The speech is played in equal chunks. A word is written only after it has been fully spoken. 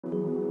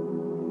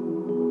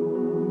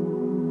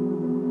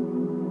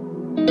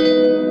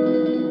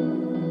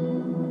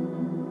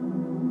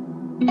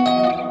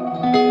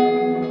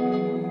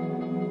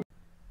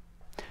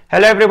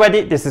Hello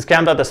everybody, this is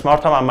Camda the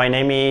Smart Home and my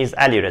name is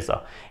Ali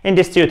Reza. In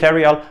this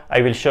tutorial, I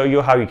will show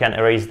you how you can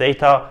erase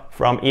data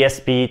from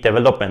ESP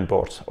development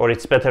boards, or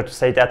it's better to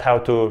say that how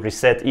to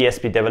reset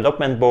ESP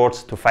development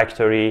boards to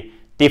factory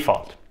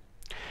default.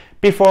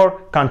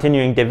 Before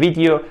continuing the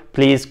video,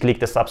 please click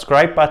the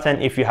subscribe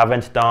button if you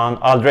haven't done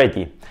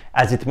already,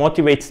 as it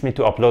motivates me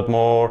to upload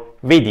more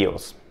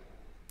videos.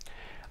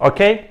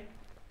 Okay.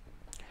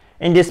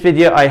 In this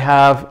video, I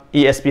have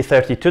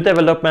ESP32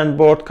 development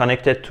board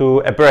connected to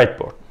a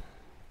breadboard.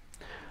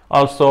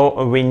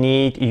 Also, we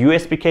need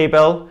USB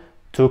cable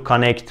to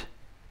connect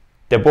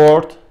the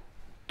board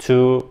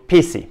to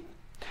PC.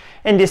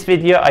 In this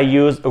video, I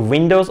use a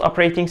Windows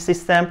operating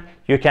system.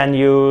 You can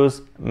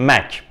use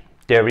Mac.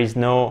 There is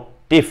no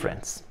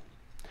difference.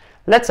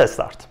 Let's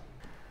start.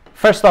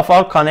 First of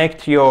all,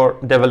 connect your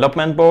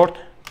development board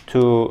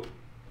to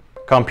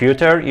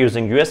computer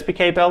using USB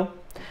cable.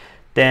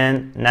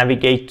 Then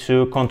navigate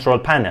to Control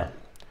Panel.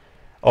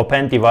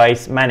 Open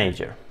Device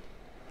Manager.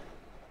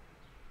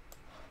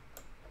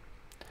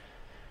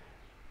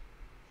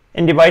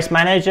 In Device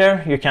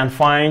Manager, you can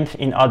find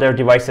in Other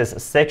Devices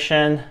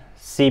section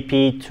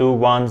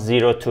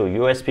CP2102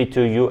 USB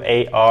to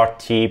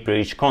UART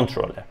Bridge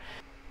Controller.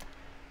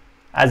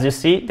 As you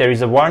see, there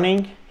is a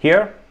warning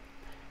here.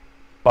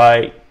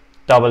 By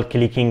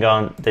double-clicking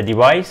on the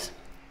device,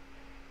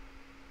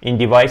 in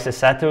Device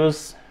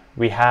Status,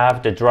 we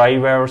have the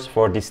drivers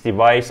for this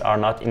device are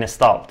not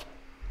installed.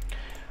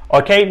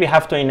 Okay, we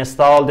have to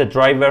install the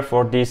driver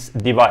for this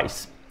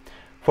device.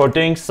 For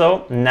doing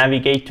so,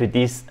 navigate to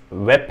this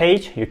web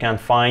page. You can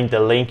find the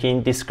link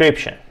in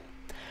description.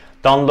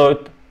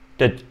 Download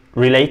the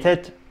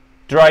related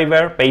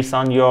driver based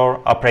on your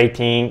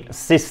operating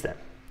system.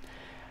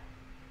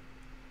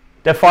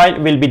 The file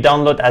will be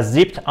downloaded as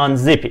zipped.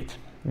 Unzip it.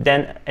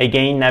 Then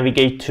again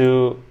navigate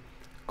to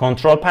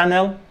Control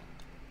Panel,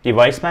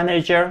 Device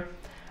Manager,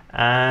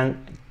 and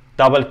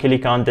double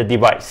click on the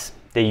device,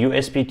 the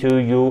USB to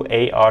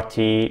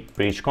UART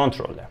bridge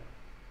controller.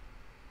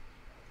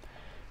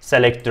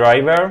 Select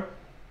driver,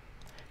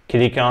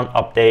 click on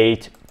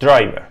Update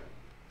Driver.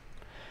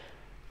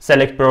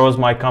 Select Browse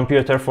My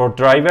Computer for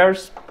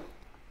drivers,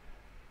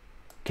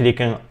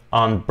 click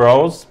on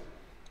Browse,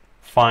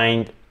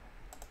 find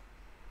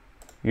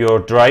your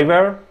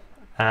driver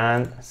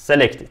and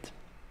select it.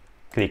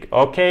 Click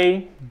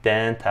OK,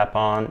 then tap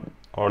on,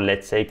 or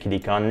let's say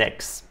click on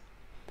Next.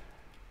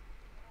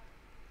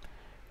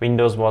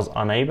 Windows was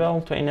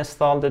unable to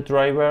install the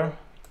driver.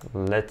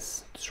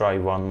 Let's try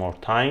one more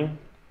time.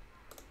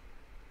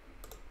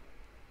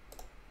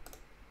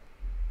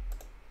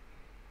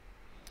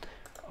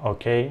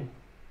 Okay,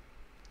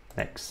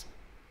 next.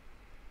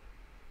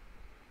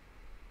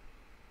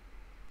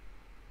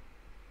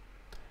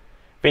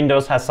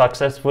 Windows has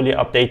successfully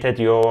updated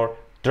your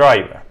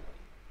driver.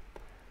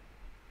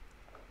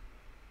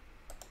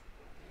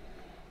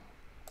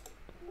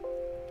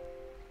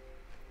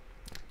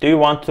 Do you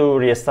want to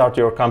restart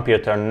your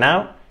computer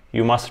now?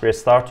 You must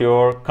restart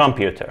your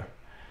computer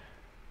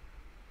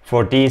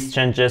for these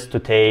changes to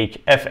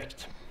take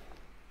effect.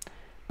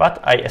 But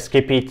I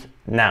skip it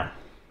now.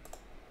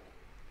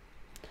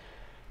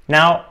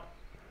 Now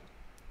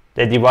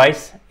the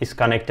device is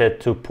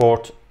connected to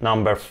port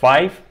number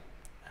 5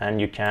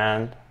 and you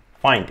can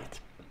find it.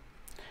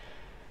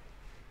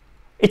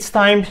 It's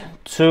time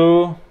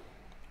to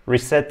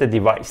reset the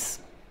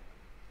device.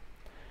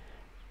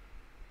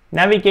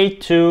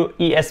 Navigate to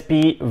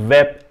ESP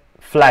Web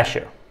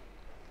Flasher.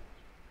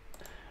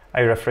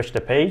 I refresh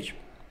the page.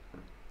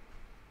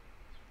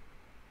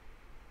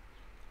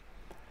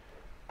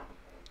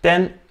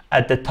 Then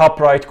at the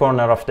top right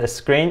corner of the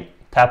screen,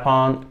 tap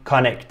on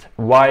Connect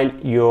while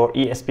your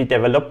ESP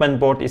development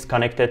board is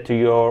connected to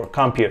your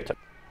computer.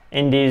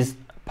 In this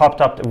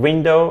popped-up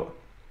window,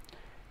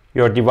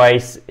 your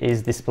device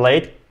is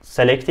displayed.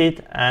 Select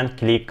it and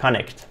click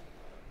Connect.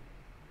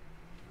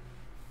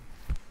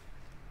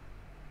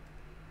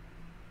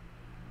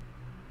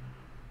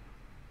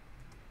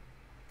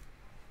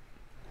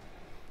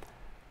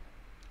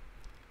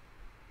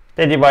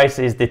 The device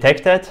is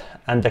detected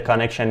and the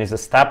connection is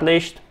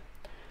established.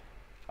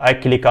 I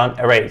click on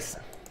Erase.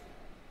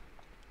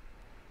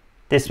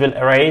 This will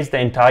erase the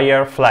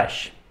entire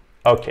flash.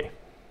 OK.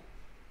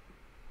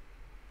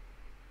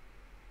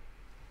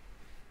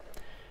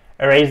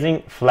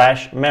 Erasing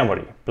flash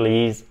memory.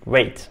 Please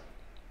wait.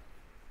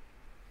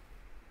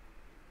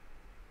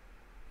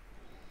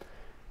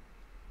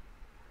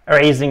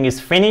 Erasing is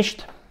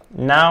finished.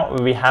 Now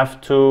we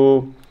have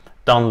to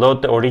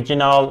download the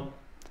original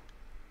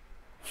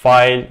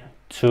file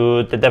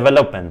to the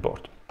development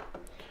board.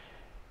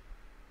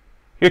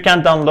 You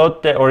can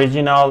download the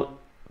original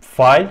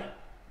file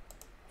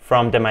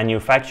from the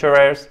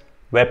manufacturer's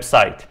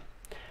website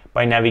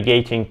by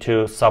navigating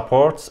to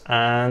Supports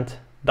and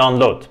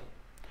Download.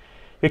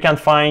 You can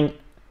find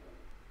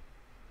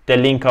the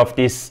link of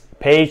this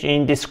page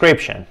in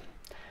description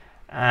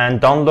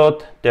and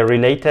download the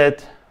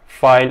related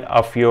file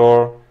of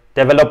your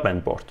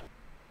development board.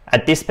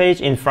 At this page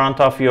in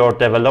front of your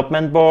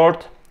development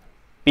board,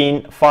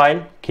 bin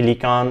file,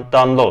 click on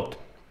download.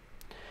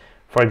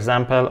 For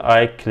example,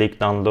 I click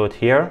download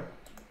here.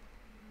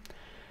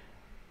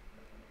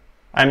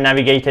 I'm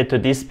navigated to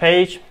this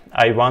page.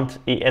 I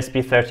want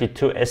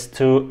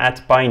ESP32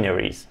 at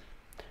binaries.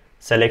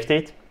 Select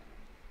it.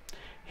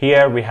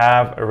 Here we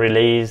have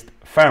released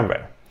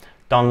firmware.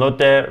 Download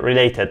the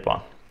related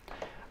one.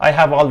 I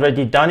have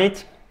already done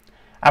it.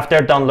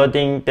 After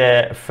downloading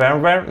the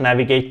firmware,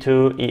 navigate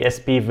to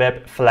ESP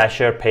Web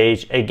Flasher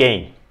page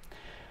again.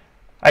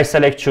 I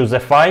select choose a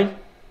file.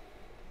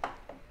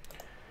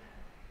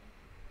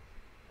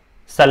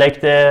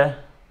 Select the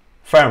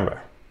firmware.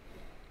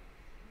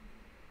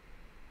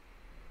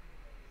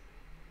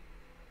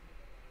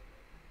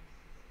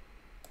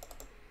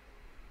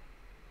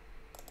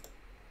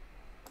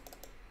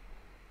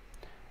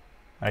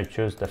 I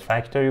choose the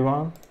factory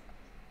one,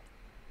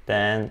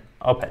 then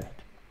open it.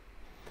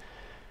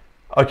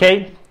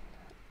 Okay,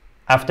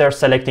 after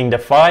selecting the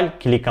file,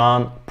 click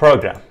on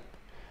Program.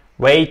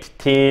 Wait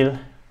till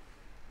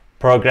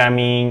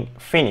programming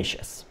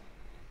finishes.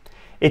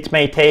 It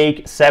may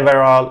take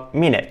several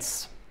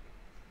minutes.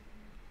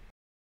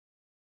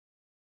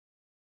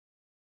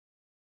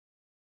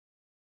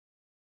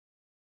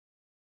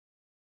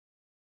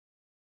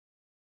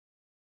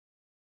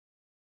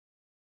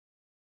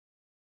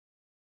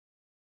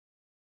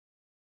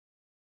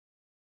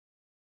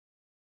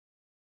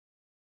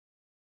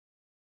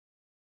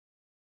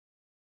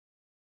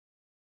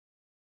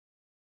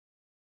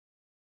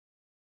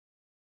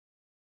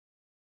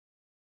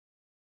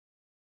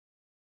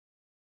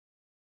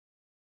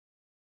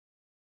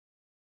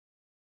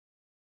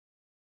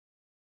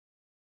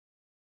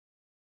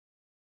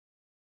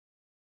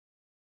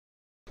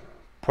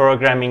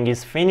 Programming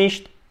is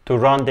finished. To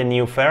run the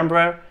new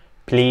firmware,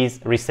 please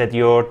reset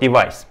your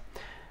device.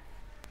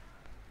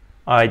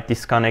 I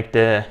disconnect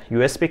the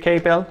USB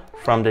cable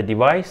from the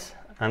device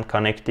and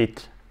connect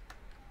it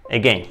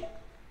again.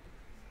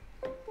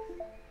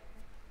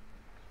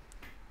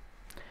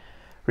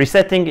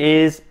 Resetting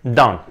is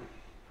done.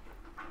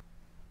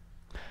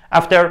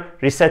 After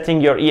resetting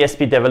your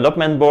ESP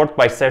development board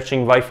by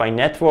searching Wi-Fi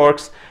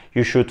networks,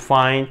 you should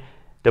find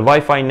the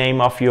Wi-Fi name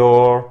of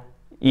your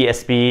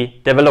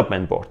ESP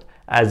development board,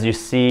 as you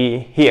see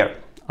here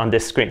on the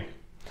screen.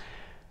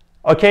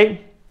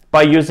 Okay,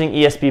 by using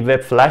ESP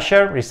Web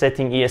Flasher,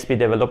 resetting ESP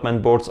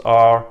development boards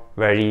are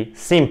very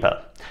simple.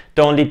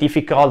 The only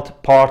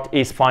difficult part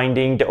is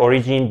finding the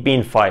origin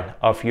bin file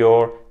of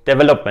your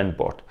development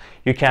board.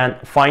 You can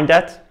find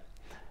that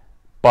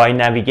by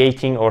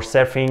navigating or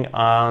surfing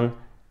on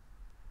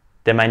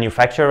the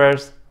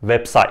manufacturer's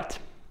website.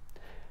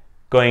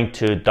 Going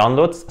to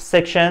Downloads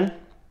section,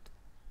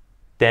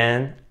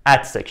 then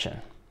Add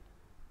section.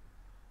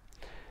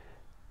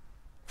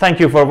 Thank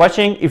you for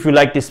watching. If you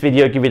like this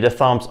video, give it a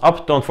thumbs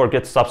up. Don't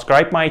forget to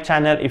subscribe my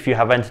channel if you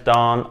haven't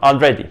done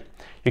already.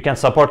 You can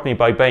support me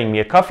by buying me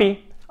a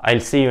coffee.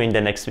 I'll see you in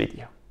the next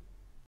video.